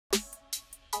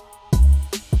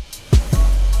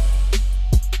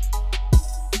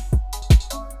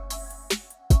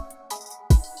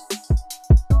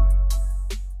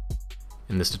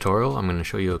In this tutorial, I'm going to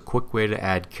show you a quick way to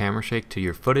add camera shake to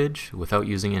your footage without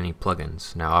using any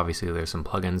plugins. Now obviously there's some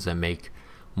plugins that make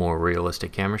more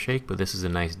realistic camera shake, but this is a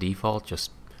nice default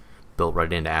just built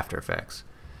right into After Effects.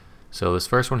 So this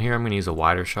first one here, I'm going to use a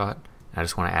wider shot. I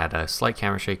just want to add a slight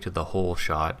camera shake to the whole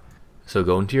shot. So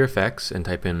go into your effects and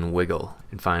type in wiggle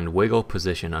and find wiggle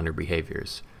position under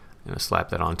behaviors. I'm going to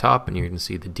slap that on top and you're going to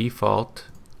see the default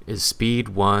is speed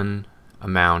 1,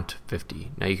 amount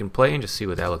 50. Now you can play and just see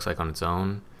what that looks like on its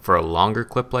own. For a longer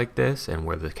clip like this and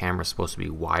where the camera is supposed to be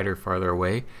wider, farther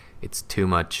away, it's too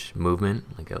much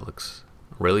movement, like it looks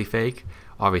really fake.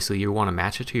 Obviously you want to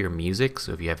match it to your music,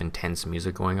 so if you have intense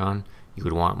music going on, you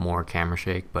would want more camera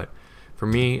shake, but for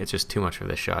me it's just too much for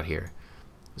this shot here.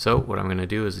 So what I'm going to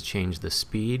do is change the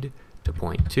speed to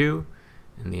 0.2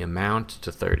 and the amount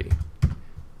to 30.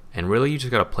 And really you just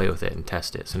got to play with it and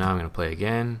test it. So now I'm going to play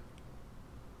again.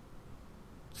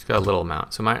 Just got a little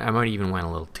amount, so I might even went a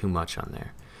little too much on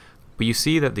there. But you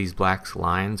see that these black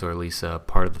lines, or at least a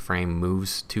part of the frame,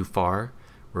 moves too far,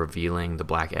 revealing the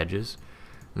black edges.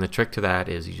 And the trick to that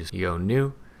is you go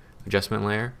new, adjustment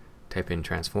layer, type in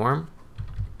transform.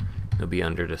 It'll be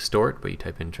under distort, but you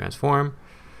type in transform,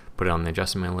 put it on the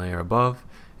adjustment layer above,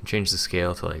 and change the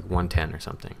scale to like 110 or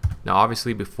something. Now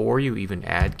obviously before you even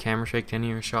add camera shake to any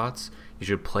of your shots, you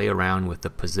should play around with the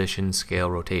position, scale,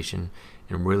 rotation,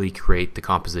 and really create the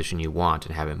composition you want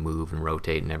and have it move and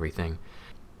rotate and everything.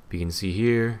 But you can see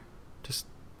here, just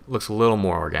looks a little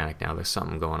more organic now. There's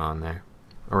something going on there.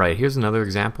 Alright, here's another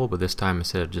example, but this time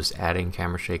instead of just adding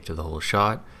camera shake to the whole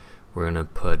shot, we're going to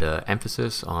put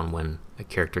emphasis on when a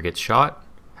character gets shot,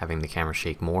 having the camera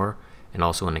shake more, and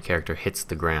also when the character hits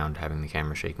the ground, having the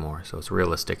camera shake more. So it's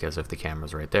realistic as if the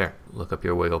camera's right there. Look up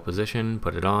your wiggle position,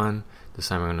 put it on. This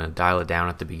time I'm going to dial it down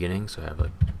at the beginning, so I have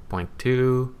like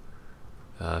 0.2,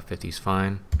 50 is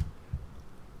fine.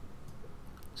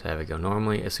 So have it go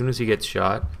normally. As soon as he gets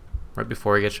shot, right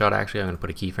before he gets shot actually, I'm going to put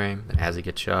a keyframe. Then as he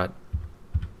gets shot,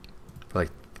 for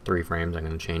like 3 frames, I'm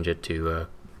going to change it to,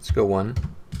 let's go 1.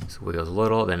 So it goes a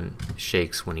little, then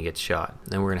shakes when he gets shot.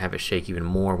 Then we're going to have it shake even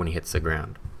more when he hits the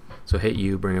ground. So hit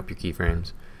U, bring up your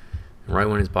keyframes. And right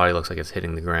when his body looks like it's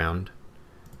hitting the ground,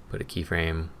 put a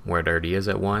keyframe where it already is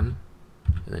at 1.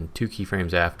 And then 2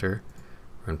 keyframes after,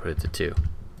 we're going to put it to 2.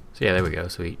 So yeah, there we go.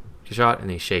 So he gets shot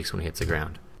and he shakes when he hits the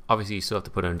ground. Obviously you still have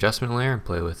to put an adjustment layer and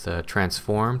play with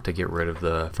transform to get rid of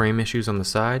the frame issues on the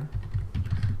side.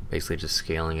 Basically just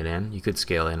scaling it in. You could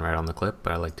scale in right on the clip,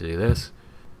 but I like to do this.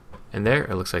 And there,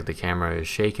 it looks like the camera is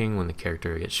shaking when the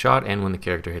character gets shot and when the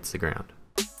character hits the ground.